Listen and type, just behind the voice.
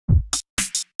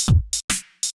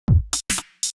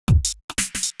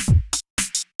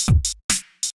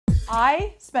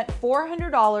I spent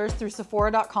 $400 through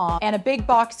Sephora.com and a big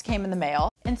box came in the mail.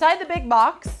 Inside the big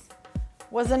box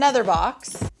was another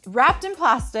box wrapped in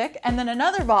plastic and then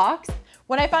another box.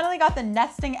 When I finally got the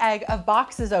nesting egg of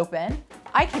boxes open,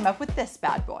 I came up with this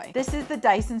bad boy. This is the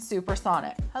Dyson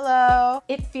Supersonic. Hello.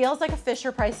 It feels like a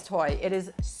Fisher-Price toy. It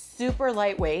is super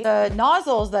lightweight. The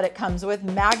nozzles that it comes with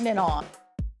magnet on,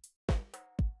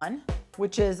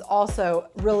 which is also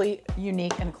really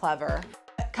unique and clever.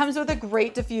 It comes with a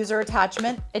great diffuser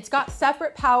attachment. It's got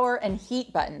separate power and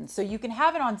heat buttons, so you can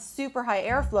have it on super high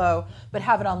airflow, but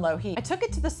have it on low heat. I took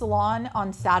it to the salon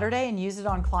on Saturday and used it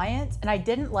on clients, and I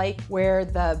didn't like where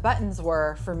the buttons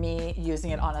were for me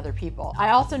using it on other people. I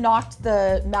also knocked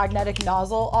the magnetic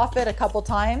nozzle off it a couple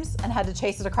times and had to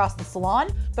chase it across the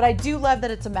salon, but I do love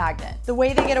that it's a magnet. The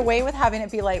way they get away with having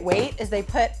it be lightweight is they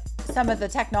put some of the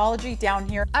technology down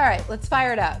here. All right, let's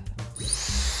fire it up.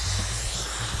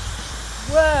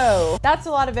 Whoa, that's a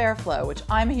lot of airflow, which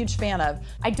I'm a huge fan of.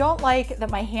 I don't like that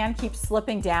my hand keeps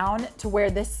slipping down to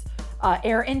where this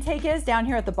air intake is down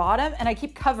here at the bottom, and I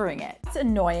keep covering it. It's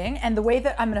annoying, and the way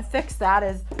that I'm gonna fix that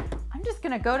is I'm just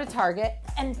gonna go to Target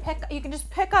and you can just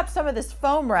pick up some of this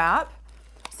foam wrap.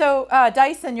 So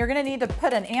Dyson, you're gonna need to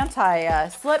put an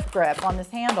anti-slip grip on this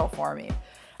handle for me.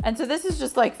 And so this is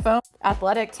just like foam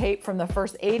athletic tape from the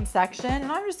first aid section,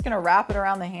 and I'm just gonna wrap it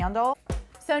around the handle.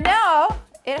 So now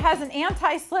it has an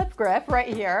anti-slip grip right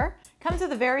here. Comes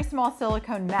with a very small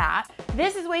silicone mat.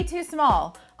 This is way too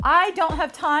small. I don't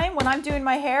have time when I'm doing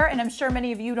my hair, and I'm sure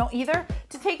many of you don't either,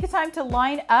 to take the time to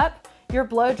line up your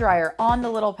blow dryer on the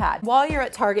little pad. While you're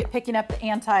at Target picking up the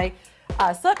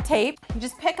anti-slip tape, you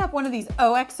just pick up one of these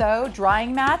OXO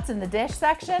drying mats in the dish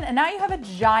section, and now you have a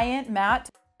giant mat.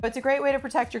 It's a great way to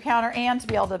protect your counter and to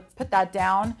be able to put that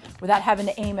down without having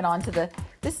to aim it onto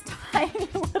this tiny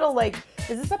little, like,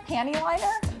 is this a panty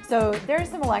liner? So there's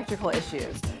some electrical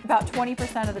issues. About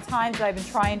 20% of the times that I've been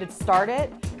trying to start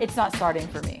it, it's not starting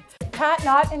for me. Cat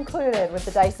not included with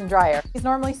the Dyson dryer. He's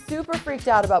normally super freaked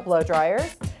out about blow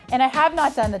dryers, and I have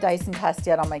not done the Dyson test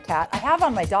yet on my cat. I have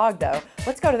on my dog though.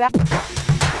 Let's go to that.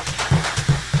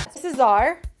 This is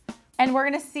R, and we're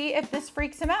gonna see if this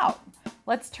freaks him out.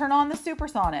 Let's turn on the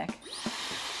Supersonic.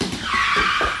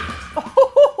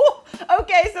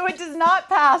 Okay, so it does not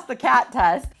pass the cat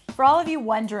test. For all of you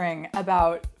wondering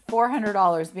about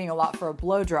 $400 being a lot for a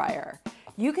blow dryer,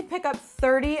 you could pick up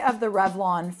 30 of the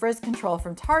Revlon frizz control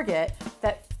from Target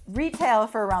that retail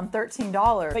for around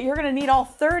 $13, but you're gonna need all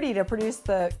 30 to produce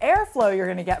the airflow you're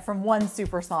gonna get from one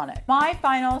Supersonic. My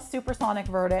final Supersonic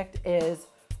verdict is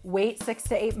wait 6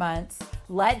 to 8 months.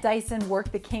 Let Dyson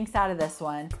work the kinks out of this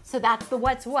one. So that's the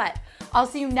what's what. I'll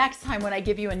see you next time when I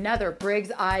give you another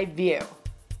Brig's Eye View.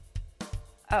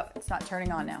 Oh, it's not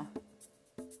turning on now.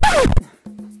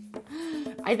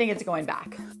 I think it's going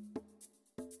back.